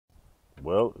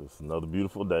Well, it's another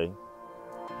beautiful day.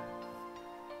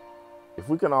 If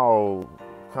we can all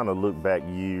kind of look back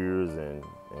years and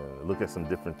look at some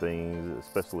different things,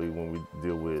 especially when we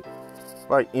deal with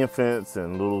like infants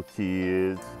and little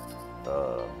kids,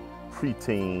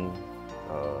 preteen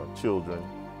children.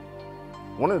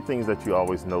 One of the things that you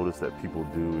always notice that people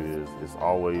do is it's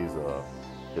always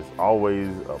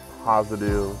a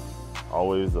positive,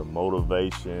 always a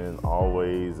motivation,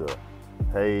 always a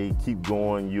hey, keep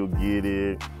going, you'll get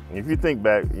it. And if you think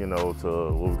back, to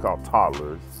what we call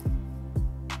toddlers,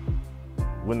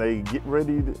 when they get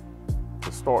ready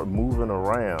to start moving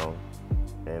around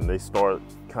and they start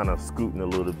kind of scooting a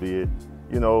little bit,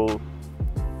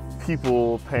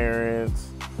 people, parents,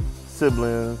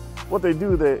 siblings, what they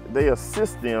do, they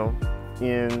assist them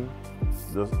in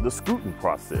the scooting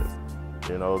process.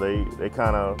 They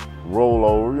kind of roll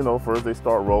over, first they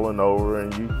start rolling over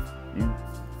and you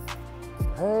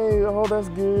hey, oh, that's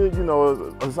good.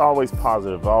 It's always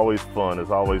positive, always fun,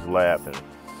 it's always laughing.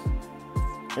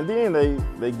 And then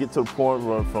they get to the point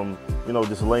where from,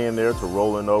 just laying there to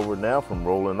rolling over. Now from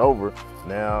rolling over,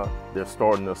 now they're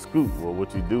starting to scoot. Well,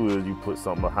 what you do is you put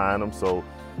something behind them so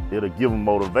it'll give them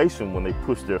motivation. When they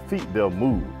push their feet, they'll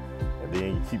move. And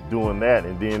then you keep doing that,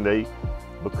 and then they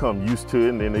become used to it,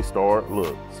 and then they start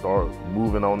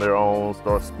moving on their own,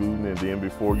 start scooting, and then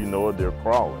before you know it, they're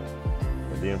crawling.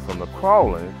 And then from the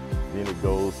crawling, then it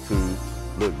goes to,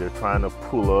 look, they're trying to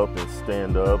pull up and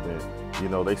stand up, and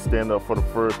they stand up for the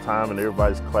first time and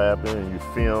everybody's clapping and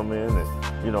you're filming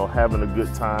and, having a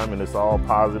good time, and it's all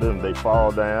positive, and they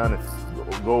fall down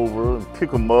and go over and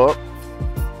pick them up.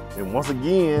 And once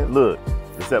again, look,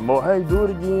 it's that hey, do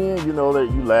it again,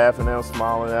 that you laughing at them,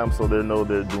 smiling at them, so they know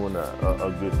they're doing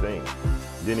a good thing.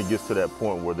 Then it gets to that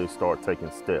point where they start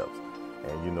taking steps.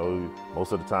 And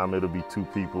most of the time it'll be two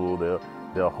people.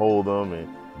 They'll hold them and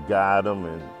guide them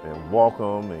and walk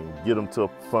them and get them to a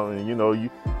point. And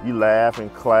you laugh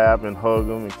and clap and hug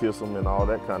them and kiss them and all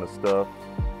that kind of stuff.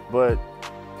 But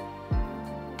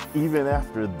even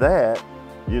after that,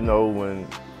 when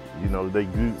they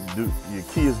your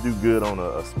kids do good on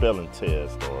a spelling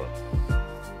test or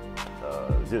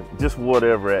just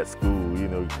whatever at school,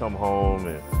 you come home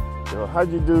and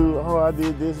how'd you do? Oh, I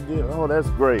did this. Oh, that's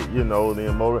great. Then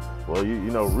more. Well,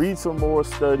 read some more,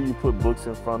 study. You put books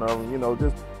in front of them.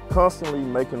 Just constantly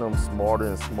making them smarter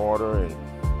and smarter, and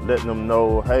letting them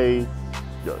know, hey,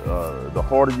 the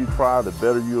harder you try, the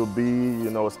better you'll be.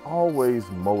 It's always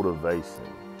motivation.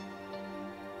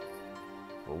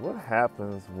 But what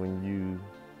happens when you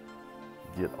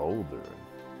get older?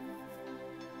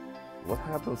 What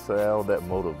happens to all that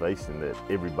motivation that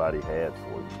everybody had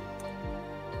for you?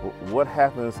 What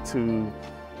happens to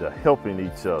the helping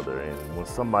each other? And when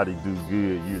somebody do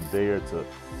good, you're there to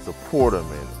support them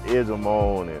and edge them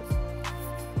on. And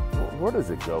where does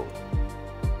it go?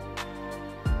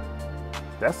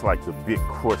 That's like the big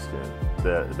question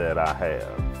that I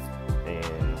have.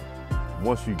 And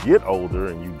once you get older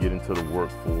and you get into the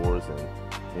workforce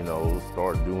and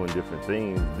start doing different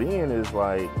things, then it's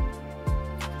like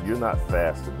you're not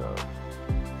fast enough,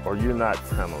 or you're not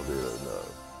talented enough,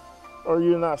 or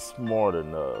you're not smart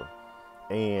enough.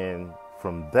 And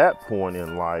from that point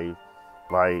in life,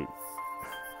 like,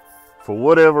 for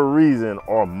whatever reason,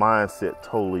 our mindset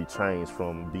totally changed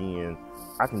from being,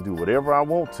 I can do whatever I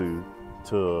want to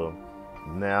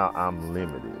now I'm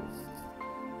limited.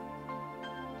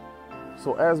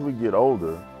 So as we get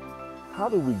older, how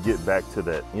do we get back to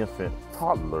that infant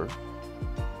toddler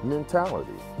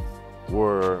mentality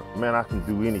where, man, I can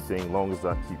do anything as long as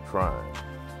I keep trying?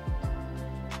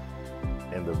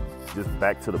 And just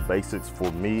back to the basics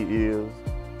for me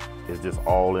it's just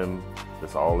all in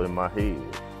my head.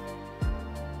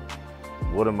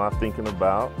 What am I thinking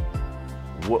about?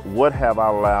 What have I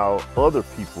allowed other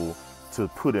people to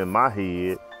put in my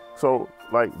head? So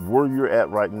like where you're at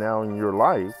right now in your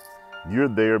life, you're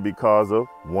there because of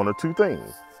one or two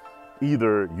things.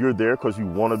 Either you're there because you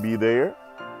want to be there,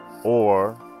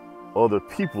 or other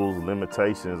people's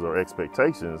limitations or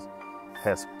expectations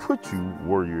has put you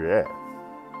where you're at.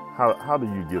 How do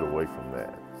you get away from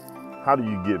that? How do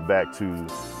you get back to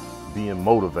being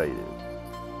motivated?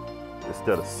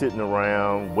 Instead of sitting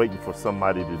around waiting for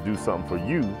somebody to do something for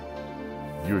you,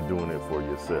 you're doing it for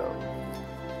yourself.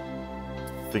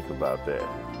 Think about that.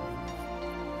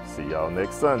 See y'all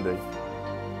next Sunday.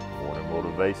 Morning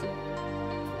Motivation.